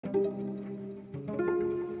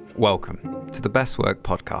Welcome to the Best Work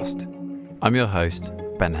podcast. I'm your host,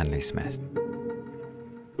 Ben Henley Smith.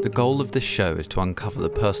 The goal of this show is to uncover the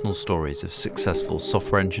personal stories of successful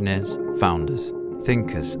software engineers, founders,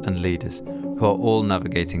 thinkers, and leaders who are all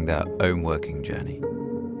navigating their own working journey.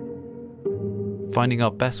 Finding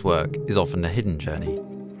our best work is often a hidden journey,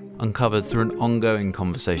 uncovered through an ongoing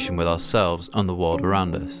conversation with ourselves and the world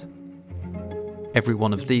around us. Every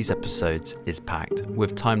one of these episodes is packed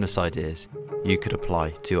with timeless ideas you could apply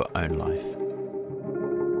to your own life.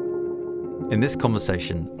 In this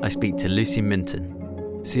conversation, I speak to Lucy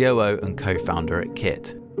Minton, COO and co-founder at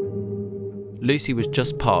Kitt. Lucy was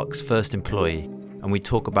Just Park's first employee, and we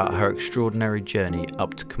talk about her extraordinary journey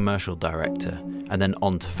up to commercial director and then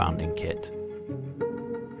on to founding Kitt.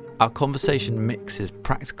 Our conversation mixes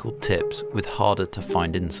practical tips with harder to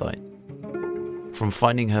find insight. From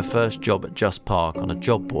finding her first job at Just Park on a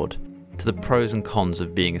job board to the pros and cons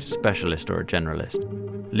of being a specialist or a generalist,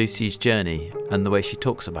 Lucy's journey and the way she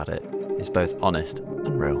talks about it is both honest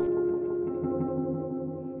and real.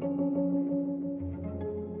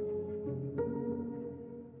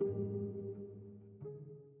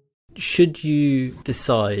 Should you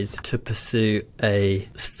decide to pursue a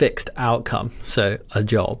fixed outcome, so a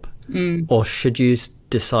job, or should you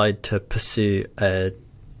decide to pursue a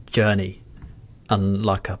journey and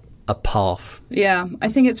like a path? Yeah, I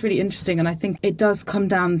think it's really interesting, and I think it does come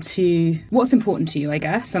down to what's important to you, I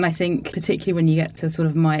guess. And I think particularly when you get to sort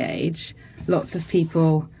of my age, lots of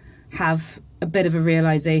people have a bit of a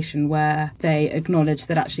realization where they acknowledge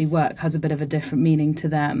that actually work has a bit of a different meaning to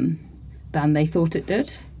them than they thought it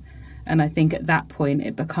did. And I think at that point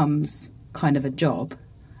it becomes kind of a job,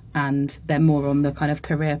 and they're more on the kind of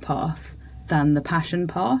career path than the passion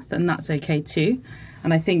path, and that's okay too.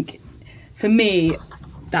 And I think for me,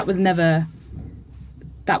 that was never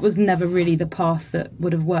really the path that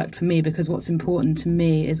would have worked for me, because what's important to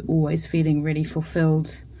me is always feeling really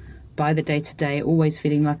fulfilled by the day-to-day, always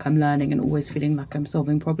feeling like I'm learning and always feeling like I'm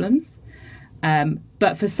solving problems.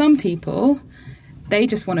 But for some people, they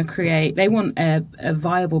just want a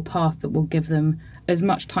viable path that will give them as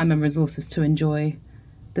much time and resources to enjoy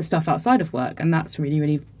the stuff outside of work, and that's really,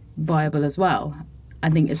 really viable as well. I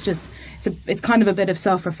think it's kind of a bit of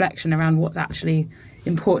self-reflection around what's actually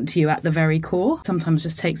important to you at the very core. Sometimes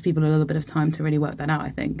just takes people a little bit of time to really work that out, I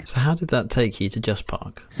think. So how did that take you to Just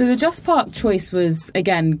Park? So the Just Park choice was,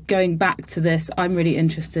 again, going back to this, I'm really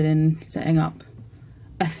interested in setting up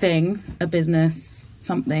a thing, a business,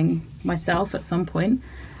 something myself at some point,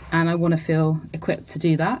 and I want to feel equipped to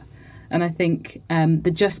do that. And I think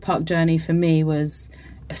the Just Park journey for me was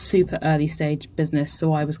a super early stage business,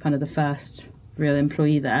 so I was kind of the first real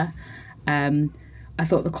employee there. I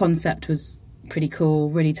thought the concept was pretty cool,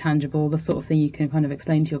 really tangible, the sort of thing you can kind of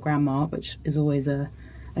explain to your grandma, which is always a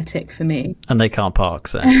tick for me. And they can't park,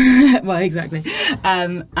 so. Well, exactly.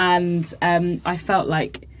 I felt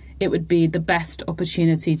like it would be the best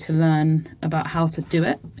opportunity to learn about how to do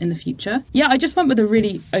it in the future. Yeah, I just went with a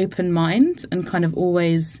really open mind and kind of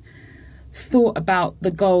always thought about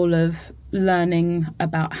the goal of learning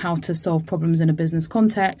about how to solve problems in a business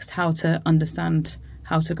context, how to understand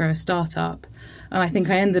how to grow a startup. And I think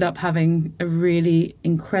I ended up having a really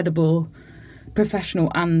incredible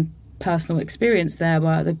professional and personal experience there,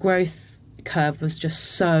 where the growth curve was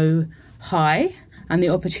just so high and the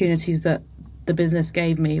opportunities that the business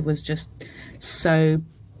gave me was just so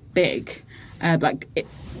big,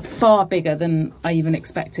 far bigger than I even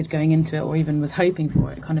expected going into it or even was hoping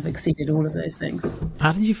for. It kind of exceeded all of those things.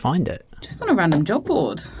 How did you find it? Just on a random job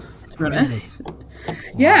board, to be honest. Really?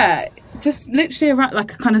 Yeah, just literally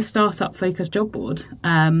like a kind of startup focused job board.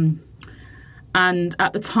 And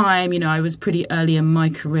at the time, I was pretty early in my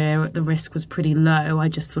career. The risk was pretty low. I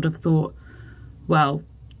just sort of thought, well,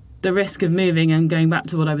 the risk of moving and going back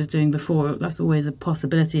to what I was doing before, that's always a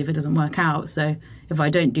possibility if it doesn't work out. So if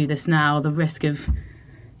I don't do this now, the risk of,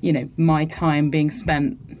 my time being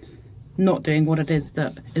spent not doing what it is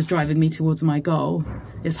that is driving me towards my goal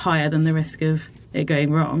is higher than the risk of it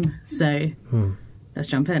going wrong. So let's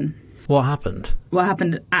jump in. What happened? What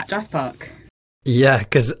happened at Just Park? Yeah,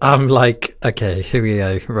 because I'm like, okay, here we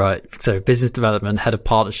go. Right. So business development, head of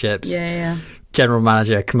partnerships, general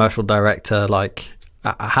manager, commercial director,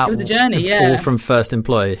 how, it was a journey, all from first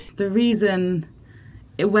employee. The reason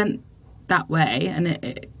it went that way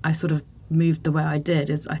and I sort of moved the way I did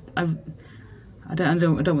is I don't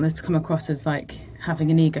want this to come across as like having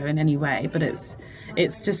an ego in any way, but it's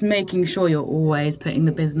just making sure you're always putting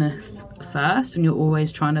the business first and you're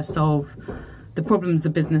always trying to solve the problems the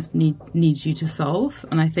business needs you to solve.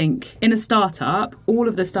 And I think in a startup, all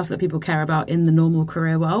of the stuff that people care about in the normal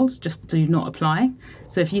career world just do not apply.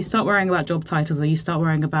 So if you start worrying about job titles, or you start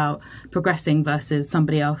worrying about progressing versus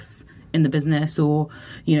somebody else in the business, or,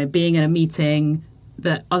 you know, being in a meeting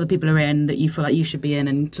that other people are in that you feel like you should be in,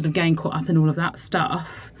 and sort of getting caught up in all of that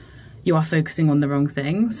stuff, you are focusing on the wrong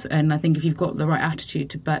things. And I think if you've got the right attitude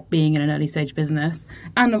to being in an early stage business,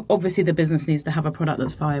 and obviously the business needs to have a product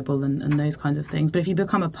that's viable and those kinds of things, but if you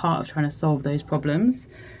become a part of trying to solve those problems,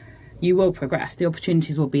 you will progress. The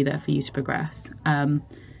opportunities will be there for you to progress. And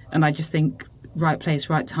I just think right place,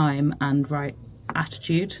 right time, and right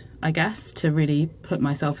attitude, I guess, to really put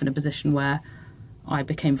myself in a position where I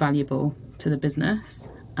became valuable to the business.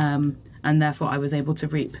 And therefore I was able to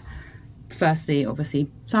reap, firstly, obviously,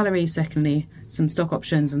 salary, secondly, some stock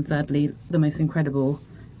options, and thirdly, the most incredible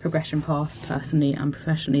progression path personally and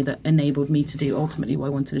professionally that enabled me to do ultimately what I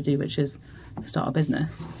wanted to do, which is start a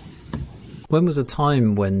business. When was a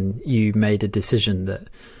time when you made a decision that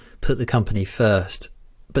put the company first,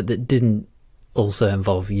 but that didn't also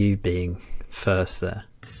involve you being first there?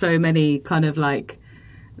 So many kind of like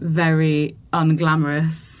very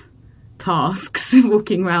unglamorous tasks,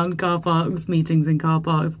 walking around car parks, meetings in car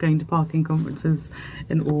parks, going to parking conferences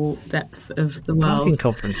in all depths of the world. Parking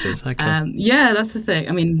conferences, okay. Yeah, that's the thing.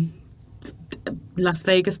 I mean, Las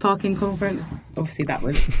Vegas parking conference, obviously that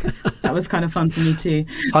was kind of fun for me too.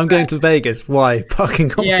 I'm going to Vegas. Why? Parking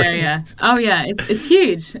conference. Yeah. Oh yeah, it's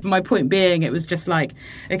huge. My point being, it was just like,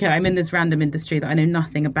 okay, I'm in this random industry that I know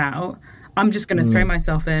nothing about. I'm just going to throw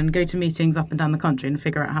myself in, go to meetings up and down the country and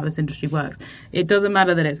figure out how this industry works. It doesn't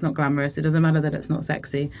matter that it's not glamorous. It doesn't matter that it's not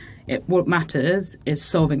sexy. What matters is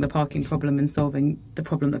solving the parking problem and solving the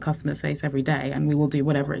problem that customers face every day. And we will do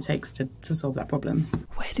whatever it takes to solve that problem.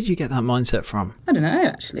 Where did you get that mindset from? I don't know,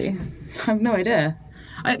 actually. I have no idea.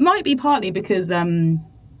 It might be partly because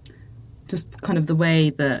just kind of the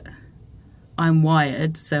way that I'm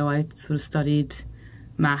wired. So I sort of studied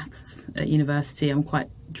maths at university. I'm quite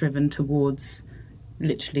driven towards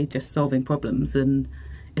literally just solving problems, and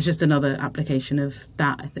it's just another application of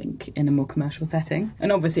that, I think, in a more commercial setting.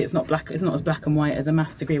 And obviously it's not as black and white as a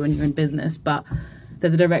maths degree when you're in business, but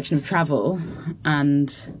there's a direction of travel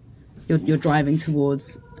and you're driving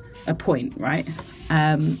towards a point, right?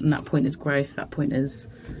 And that point is growth, that point is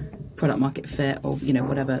product market fit, or, you know,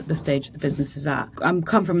 whatever the stage the business is at. I'm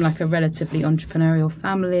come from like a relatively entrepreneurial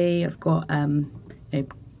family. I've got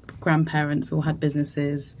grandparents all had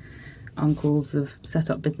businesses, uncles have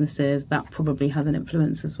set up businesses. That probably has an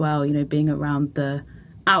influence as well, you know, being around the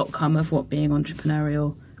outcome of what being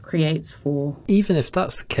entrepreneurial creates for. Even if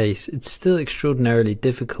that's the case, it's still extraordinarily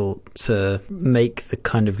difficult to make the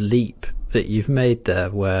kind of leap that you've made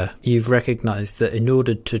there, where you've recognised that in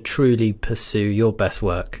order to truly pursue your best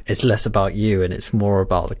work, it's less about you and it's more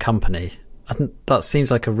about the company. And that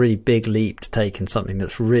seems like a really big leap to take in something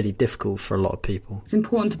that's really difficult for a lot of people. It's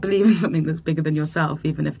important to believe in something that's bigger than yourself,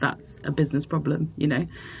 even if that's a business problem, you know,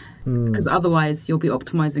 because otherwise you'll be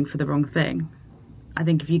optimizing for the wrong thing. I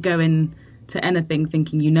think if you go into anything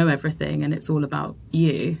thinking you know everything and it's all about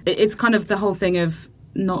you, it's kind of the whole thing of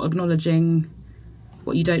not acknowledging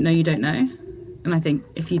what you don't know. And I think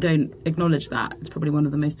if you don't acknowledge that, it's probably one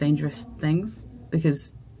of the most dangerous things,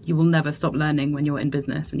 because you will never stop learning when you're in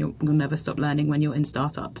business, and you'll never stop learning when you're in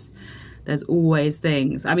startups. There's always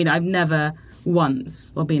things. I mean, I've never once,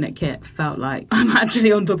 while being at Kitt, felt like I'm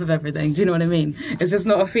actually on top of everything. Do you know what I mean? It's just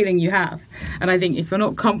not a feeling you have. And I think if you're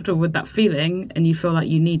not comfortable with that feeling and you feel like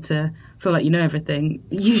you need to feel like you know everything,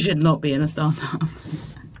 you should not be in a startup.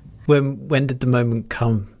 When did the moment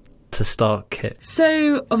come to start Kitt?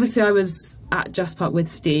 So obviously I was at Just Park with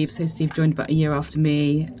Steve. So Steve joined about a year after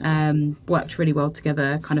me, worked really well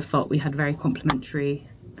together, kind of felt we had very complementary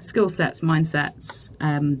skill sets, mindsets,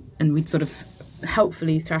 and we'd sort of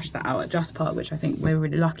helpfully thrashed that out at Just Park, which I think we're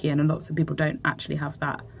really lucky in, and lots of people don't actually have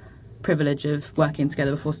that privilege of working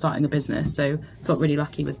together before starting a business. So felt really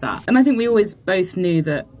lucky with that. And I think we always both knew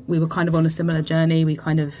that we were kind of on a similar journey. We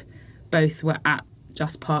kind of both were at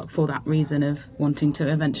Just Park for that reason of wanting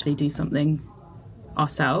to eventually do something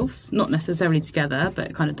ourselves, not necessarily together,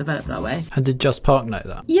 but kind of develop that way. And did Just Park know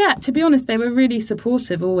that? Yeah, to be honest, they were really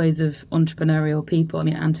supportive always of entrepreneurial people. I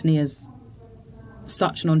mean, Anthony is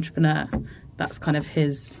such an entrepreneur. That's kind of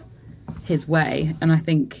his way. And I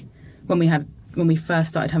think when we first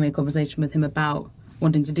started having a conversation with him about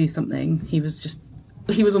wanting to do something, he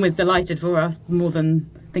was almost delighted for us, more than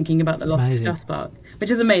thinking about the loss to Just Park,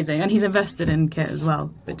 which is amazing. And he's invested in Kitt as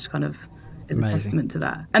well, which kind of is a testament to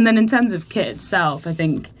that. And then in terms of Kitt itself, I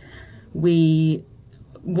think we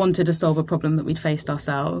wanted to solve a problem that we'd faced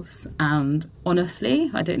ourselves. And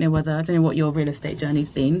honestly, I don't know what your real estate journey's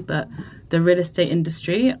been, but the real estate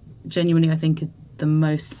industry genuinely, I think, is the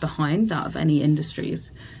most behind out of any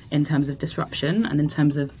industries in terms of disruption and in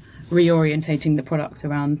terms of reorientating the products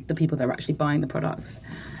around the people that are actually buying the products.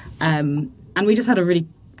 And we just had a really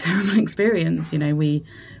terrible experience. We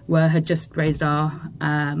had just raised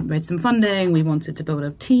some funding. We wanted to build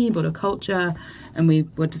a team, build a culture, and we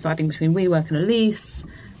were deciding between WeWork and a lease.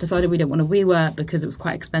 Decided we didn't want a WeWork because it was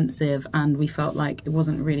quite expensive, and we felt like we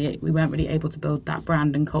weren't really able to build that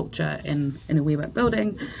brand and culture in a WeWork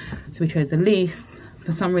building. So we chose a lease.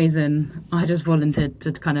 For some reason, I just volunteered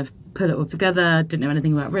to kind of put it all together. Didn't know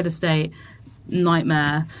anything about real estate.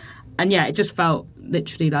 Nightmare. And yeah, it just felt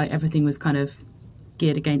literally like everything was kind of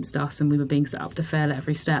geared against us and we were being set up to fail at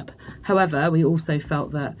every step. However, we also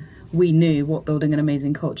felt that we knew what building an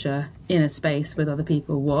amazing culture in a space with other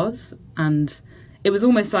people was. And it was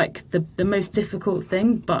almost like the most difficult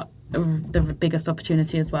thing, but the biggest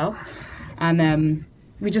opportunity as well. And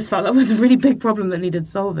we just felt that was a really big problem that needed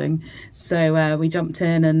solving. So we jumped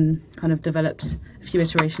in and kind of developed a few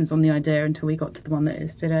iterations on the idea until we got to the one that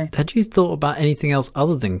is today. Had you thought about anything else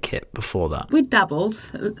other than Kitt before that? We dabbled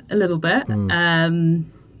a little bit,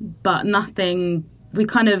 but nothing. We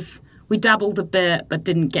dabbled a bit, but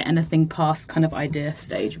didn't get anything past kind of idea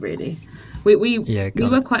stage, really. We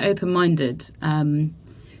were quite open-minded.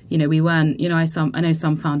 We weren't. I know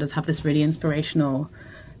some founders have this really inspirational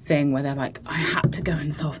thing where they're like, I had to go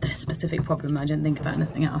and solve this specific problem. I didn't think about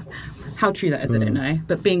anything else. How true that is, I don't know.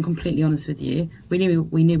 But being completely honest with you, we knew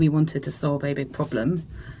we wanted to solve a big problem,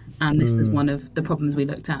 and this was one of the problems we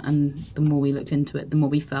looked at. And the more we looked into it, the more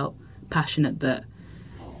we felt passionate that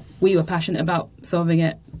we were passionate about solving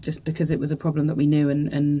it, just because it was a problem that we knew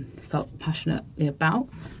and felt passionately about.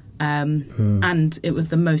 And it was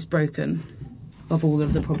the most broken of all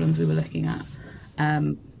of the problems we were looking at.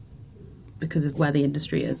 Because of where the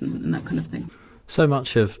industry is and that kind of thing. So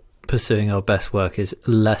much of pursuing our best work is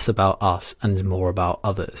less about us and more about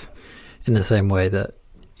others, in the same way that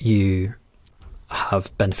you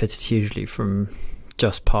have benefited hugely from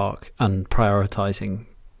Just Park and prioritising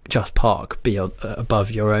Just Park above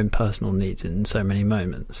your own personal needs in so many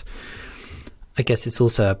moments. I guess it's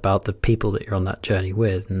also about the people that you're on that journey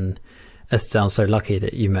with, and it sounds so lucky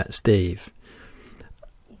that you met Steve.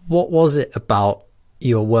 What was it about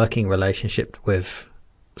your working relationship with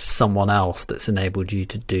someone else that's enabled you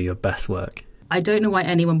to do your best work? I don't know why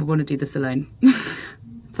anyone would want to do this alone.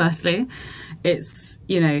 Firstly, it's,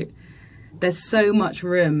 there's so much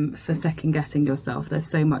room for second guessing yourself. There's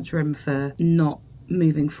so much room for not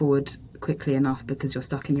moving forward quickly enough because you're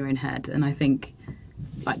stuck in your own head. And I think,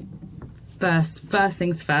 like, first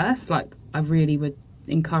things first, like, I really would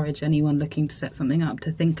encourage anyone looking to set something up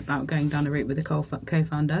to think about going down a route with a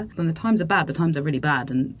co-founder. When the times are bad, the times are really bad,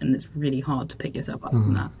 and it's really hard to pick yourself up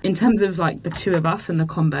from that. In terms of like the two of us and the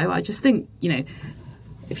combo, I just think,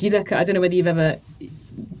 if you look at, I don't know whether you've ever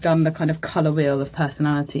done the kind of colour wheel of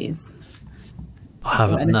personalities. I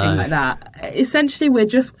haven't, or anything no. like that. Essentially, we're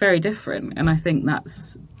just very different, and I think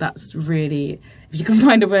that's really, if you can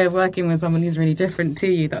find a way of working with someone who's really different to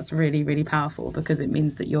you, that's really, really powerful, because it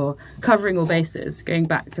means that you're covering all bases, going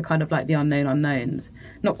back to kind of like the unknown unknowns.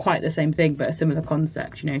 Not quite the same thing, but a similar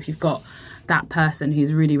concept. If you've got that person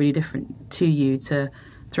who's really, really different to you to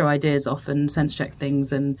throw ideas off and sense check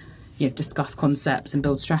things and discuss concepts and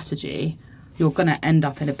build strategy, you're going to end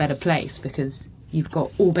up in a better place because you've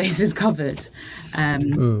got all bases covered.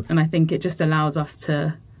 And I think it just allows us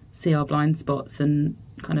to see our blind spots and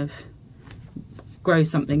kind of grow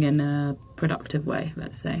something in a productive way,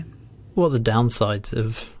 let's say. What are the downsides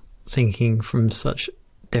of thinking from such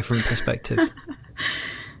different perspectives?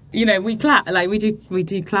 We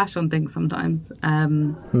do clash on things sometimes,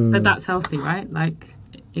 but that's healthy, right? Like,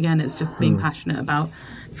 again, it's just being passionate about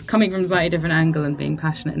coming from a slightly different angle and being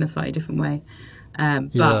passionate in a slightly different way.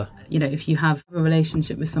 But if you have a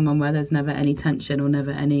relationship with someone where there's never any tension or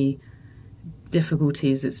never any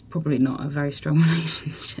difficulties, it's probably not a very strong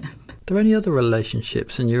relationship. Are there any other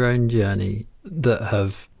relationships in your own journey that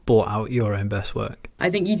have brought out your own best work? I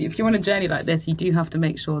think if you want a journey like this, you do have to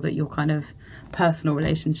make sure that your kind of personal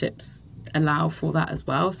relationships allow for that as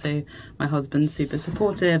well. So my husband's super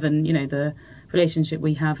supportive, and the relationship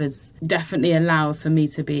we have is definitely allows for me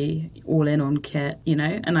to be all in on Kitt,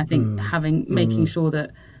 and I think making sure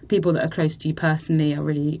that people that are close to you personally are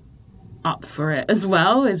really up for it as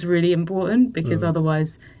well is really important, because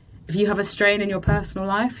otherwise, if you have a strain in your personal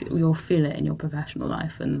life, you'll feel it in your professional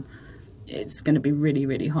life, and it's going to be really,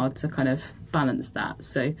 really hard to kind of balance that.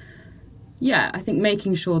 So Yeah, I think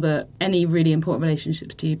making sure that any really important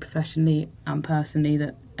relationships to you professionally and personally,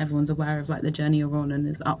 that everyone's aware of like the journey you're on and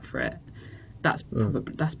is up for it. That's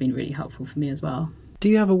been really helpful for me as well. Do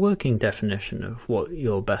you have a working definition of what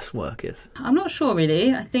your best work is? I'm not sure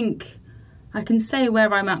really. I think I can say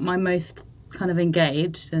where I'm at my most kind of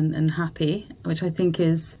engaged and happy, which I think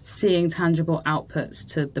is seeing tangible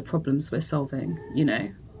outputs to the problems we're solving. You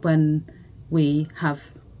know, when we have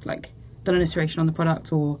like done an iteration on the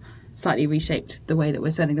product or slightly reshaped the way that we're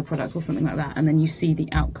selling the product or something like that, and then you see the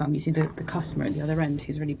outcome, you see the customer at the other end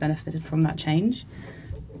who's really benefited from that change.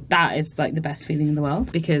 That is like the best feeling in the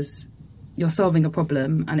world, because you're solving a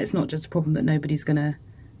problem and it's not just a problem that nobody's going to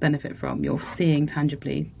benefit from. You're seeing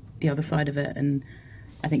tangibly the other side of it, and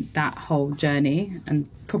I think that whole journey, and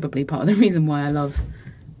probably part of the reason why I love,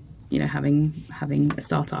 you know, having a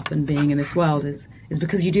startup and being in this world is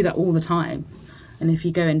because you do that all the time. And if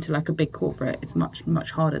you go into like a big corporate, it's much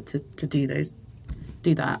harder to do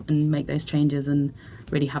that and make those changes and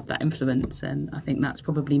really have that influence. And I think that's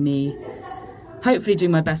probably me, hopefully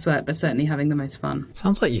doing my best work, but certainly having the most fun.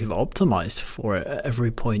 Sounds like you've optimized for it at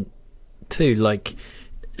every point too. Like,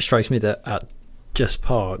 it strikes me that at Just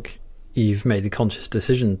Park, you've made the conscious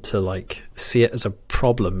decision to like see it as a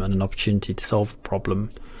problem and an opportunity to solve a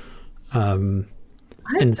problem.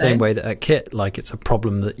 In the same way that at Kitt, like, it's a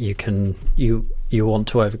problem that you want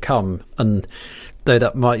to overcome. And though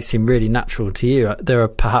that might seem really natural to you, there are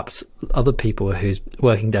perhaps other people whose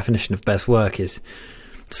working definition of best work is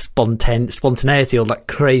spontaneity or that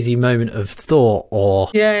crazy moment of thought. Or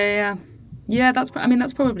yeah. That's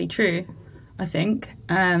probably true, I think.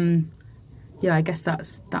 Yeah, I guess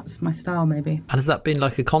that's my style, maybe. And has that been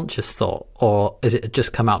like a conscious thought, or is it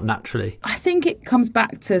just come out naturally? I think it comes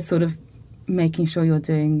back to sort of making sure you're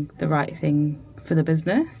doing the right thing for the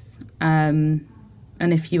business. And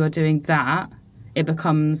if you are doing that, it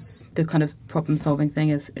becomes the kind of problem-solving thing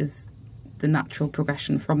is the natural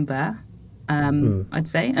progression from there, I'd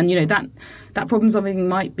say. And, you know, that problem-solving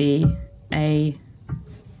might be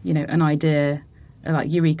an idea, a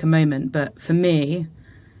like eureka moment. But for me,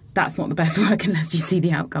 that's not the best work unless you see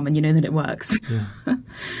the outcome and you know that it works. Yeah.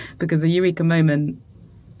 Because a eureka moment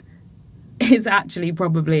is actually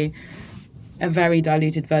probably a very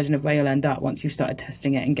diluted version of where you'll end up once you've started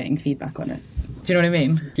testing it and getting feedback on it. Do you know what I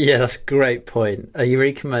mean? Yeah, that's a great point. A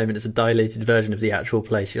eureka moment is a diluted version of the actual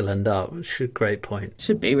place you'll end up. Great point.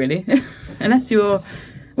 Should be, really. Unless you're...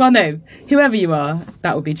 Well, no, whoever you are,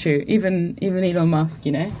 that would be true. Even Elon Musk,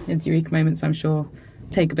 you know, his eureka moments, I'm sure,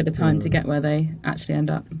 take a bit of time to get where they actually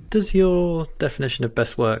end up. Does your definition of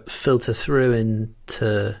best work filter through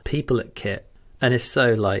into people at Kitt? And if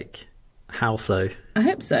so, like, how so? I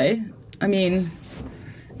hope so. I mean,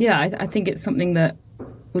 yeah, I think it's something that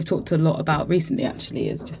we've talked a lot about recently, actually,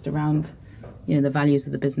 is just around, you know, the values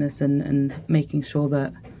of the business and making sure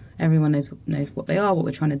that everyone knows what they are, what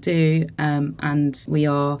we're trying to do, and we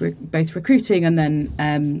are both recruiting and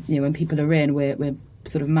then, you know, when people are in, we're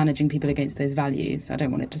sort of managing people against those values. I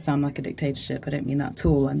don't want it to sound like a dictatorship. I don't mean that at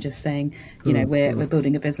all. I'm just saying, you know, we're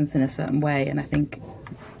building a business in a certain way, and I think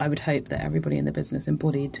I would hope that everybody in the business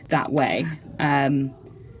embodied that way. I'm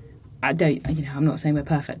not saying we're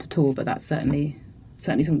perfect at all, but that's certainly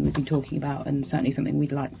something we've been talking about, and certainly something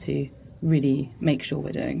we'd like to really make sure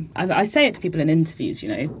we're doing. I say it to people in interviews, you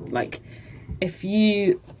know, like, if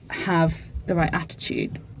you have the right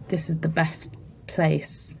attitude, this is the best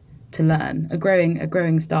place to learn. A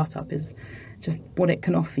growing startup is just, what it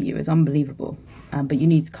can offer you is unbelievable. But you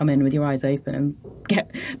need to come in with your eyes open and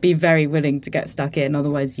be very willing to get stuck in.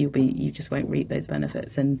 Otherwise, you just won't reap those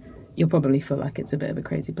benefits, and you'll probably feel like it's a bit of a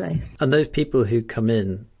crazy place. And those people who come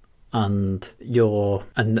in, and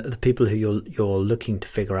the people who you're looking to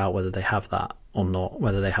figure out whether they have that or not,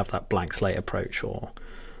 whether they have that blank slate approach or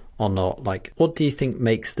not, like, what do you think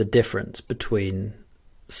makes the difference between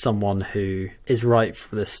someone who is right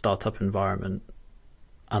for this startup environment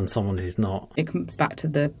and someone who's not? It comes back to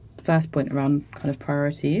the first point around kind of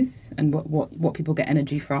priorities and what people get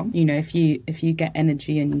energy from. You know, if you get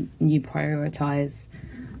energy and you prioritize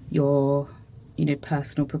your, you know,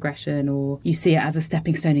 personal progression, or you see it as a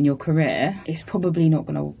stepping stone in your career, it's probably not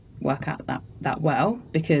going to work out that well,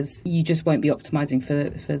 because you just won't be optimizing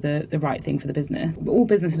for the right thing for the business. But all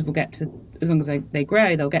businesses will get to, as long as they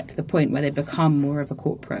grow, they'll get to the point where they become more of a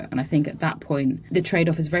corporate. And I think at that point, the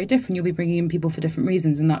trade-off is very different. You'll be bringing in people for different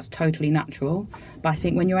reasons, and that's totally natural. But I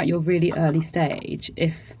think when you're at your really early stage,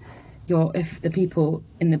 if the people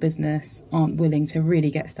in the business aren't willing to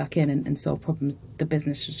really get stuck in and solve problems, the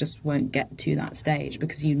business just won't get to that stage,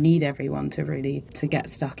 because you need everyone to get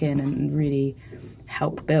stuck in and really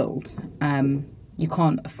help build. you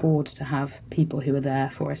can't afford to have people who are there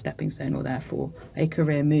for a stepping stone or there for a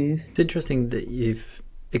career move. It's interesting that you've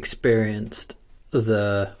experienced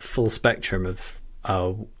the full spectrum of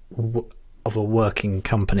a working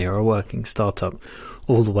company or a working startup,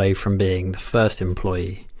 all the way from being the first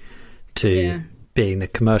employee to being the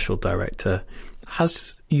commercial director.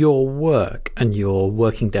 Has your work and your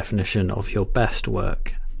working definition of your best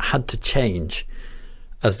work had to change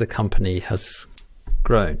as the company has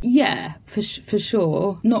grown? Yeah, for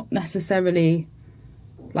sure. Not necessarily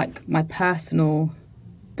like my personal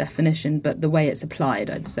definition, but the way it's applied,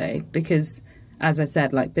 I'd say. Because, as I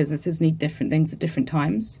said, like, businesses need different things at different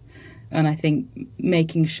times. And I think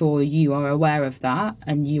making sure you are aware of that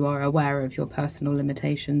and you are aware of your personal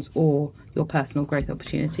limitations or your personal growth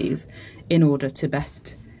opportunities in order to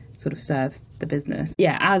best sort of serve the business.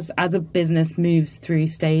 Yeah, as a business moves through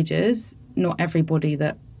stages, not everybody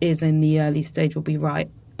that is in the early stage will be right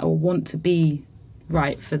or want to be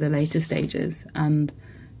right for the later stages. And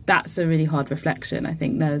that's a really hard reflection. I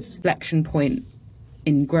think there's an inflection point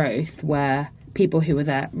in growth where people who were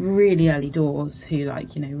there really early doors, who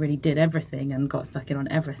really did everything and got stuck in on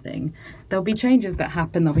everything, there'll be changes that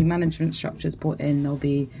happen, there'll be management structures brought in, there'll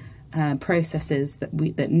be processes that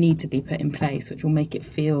need to be put in place, which will make it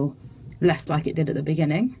feel less like it did at the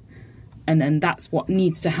beginning. And then that's what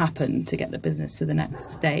needs to happen to get the business to the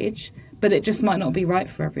next stage. But it just might not be right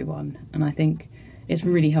for everyone. And I think it's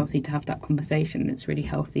really healthy to have that conversation. It's really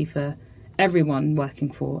healthy for everyone working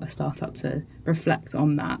for a startup to reflect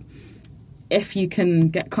on that. If you can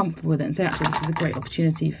get comfortable with it and say, actually, this is a great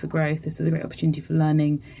opportunity for growth, this is a great opportunity for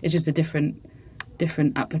learning, it's just a different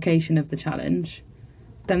application of the challenge,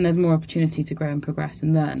 then there's more opportunity to grow and progress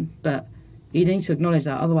and learn. But you need to acknowledge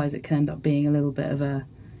that, otherwise it can end up being a little bit of a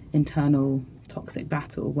internal toxic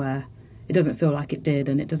battle where it doesn't feel like it did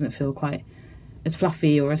and it doesn't feel quite as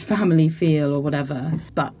fluffy or as family feel or whatever.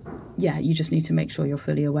 But yeah, you just need to make sure you're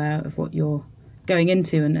fully aware of what you're going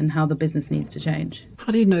into and how the business needs to change.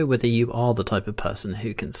 How do you know whether you are the type of person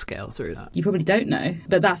who can scale through that? You probably don't know,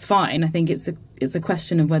 but that's fine. I think it's a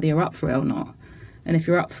question of whether you're up for it or not. And if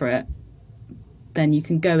you're up for it, then you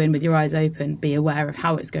can go in with your eyes open, be aware of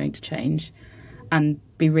how it's going to change, and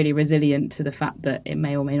be really resilient to the fact that it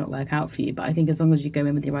may or may not work out for you. But I think as long as you go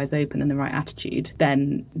in with your eyes open and the right attitude,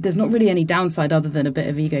 then there's not really any downside other than a bit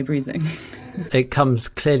of ego bruising. It comes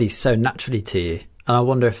clearly so naturally to you. And I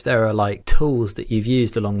wonder if there are like tools that you've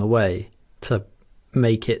used along the way to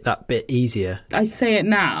make it that bit easier. I say it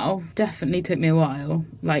now, definitely took me a while.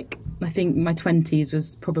 Like, I think my 20s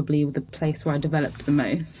was probably the place where I developed the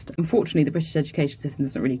most. Unfortunately, the British education system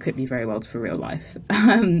doesn't really equip you very well for real life,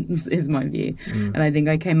 is my view. And I think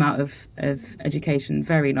I came out of education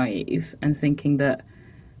very naive and thinking that,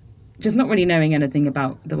 just not really knowing anything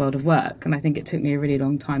about the world of work. And I think it took me a really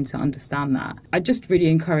long time to understand that. I just really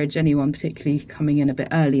encourage anyone, particularly coming in a bit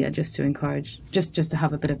earlier, just to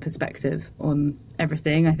have a bit of perspective on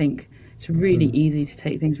everything. I think it's really easy to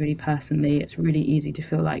take things really personally. It's really easy to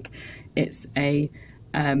feel like it's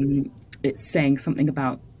saying something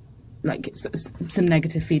about, like, some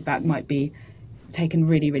negative feedback might be taken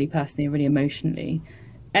really, really personally and really emotionally.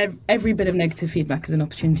 Every bit of negative feedback is an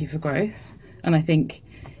opportunity for growth. And I think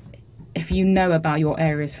if you know about your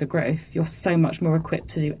areas for growth, you're so much more equipped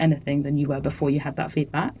to do anything than you were before you had that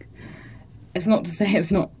feedback. It's not to say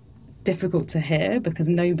it's not difficult to hear, because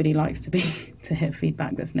nobody likes to hear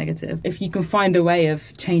feedback that's negative. If you can find a way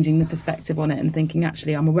of changing the perspective on it and thinking,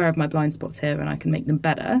 actually, I'm aware of my blind spots here and I can make them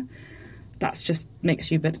better, that's just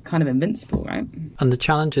makes you a bit kind of invincible, right? And the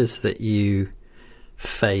challenges that you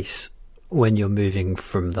face when you're moving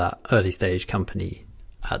from that early stage company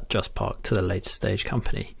at Just Park to the later stage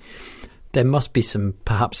company, there must be some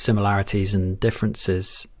perhaps similarities and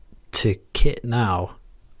differences to Kitt now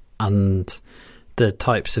and the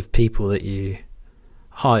types of people that you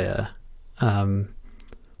hire.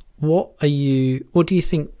 What do you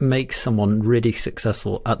think makes someone really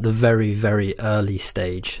successful at the very, very early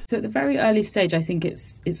stage? So at the very early stage, I think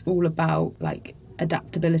it's all about like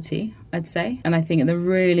adaptability, I'd say. And I think at the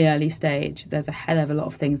really early stage, there's a hell of a lot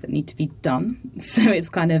of things that need to be done. So it's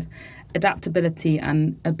kind of adaptability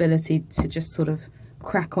and ability to just sort of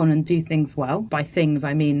crack on and do things well. By things,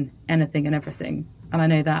 I mean anything and everything. And I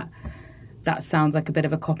know that sounds like a bit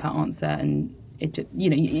of a cop-out answer, and it just,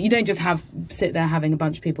 you don't just sit there having a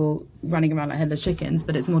bunch of people running around like headless chickens,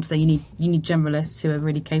 but it's more to say you need generalists who are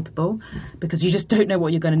really capable, because you just don't know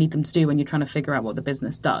what you're going to need them to do when you're trying to figure out what the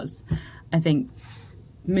business does. I think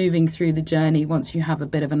moving through the journey, once you have a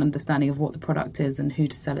bit of an understanding of what the product is and who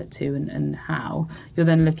to sell it to and how, you're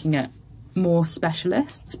then looking at more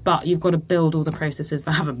specialists, but you've got to build all the processes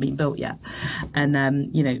that haven't been built yet. And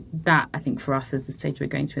that, I think, for us is the stage we're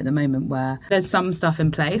going through at the moment, where there's some stuff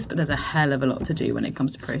in place, but there's a hell of a lot to do when it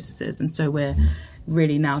comes to processes. And so we're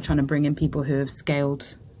really now trying to bring in people who have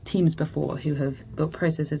scaled teams before, who have built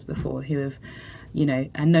processes before, who have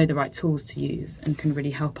and know the right tools to use and can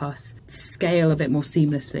really help us scale a bit more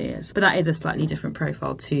seamlessly. But that is a slightly different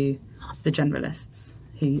profile to the generalists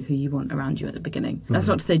who you want around you at the beginning. That's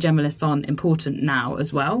not to say generalists aren't important now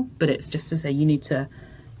as well, but it's just to say you need to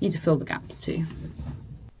fill the gaps too.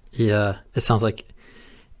 Yeah, it sounds like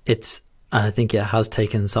and I think it has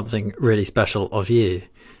taken something really special of you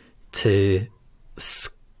to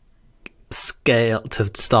scale,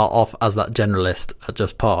 to start off as that generalist at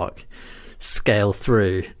Just Park, scale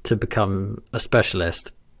through to become a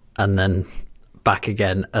specialist, and then back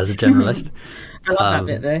again as a generalist. I love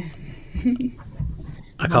that bit though.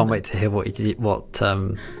 I can't wait to hear what you did.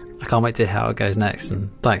 I can't wait to hear how it goes next.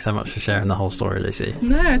 And thanks so much for sharing the whole story, Lucy.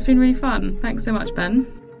 No, it's been really fun. Thanks so much, Ben.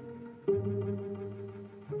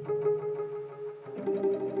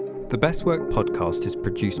 The Best Work podcast is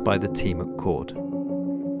produced by the team at Cord.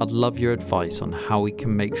 I'd love your advice on how we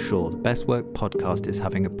can make sure the Best Work podcast is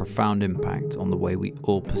having a profound impact on the way we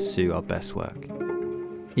all pursue our best work.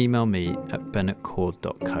 Email me at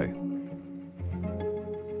ben@cord.co.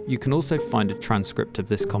 You can also find a transcript of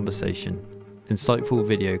this conversation, insightful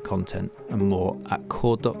video content and more at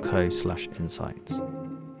cord.co/insights.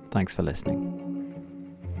 Thanks for listening.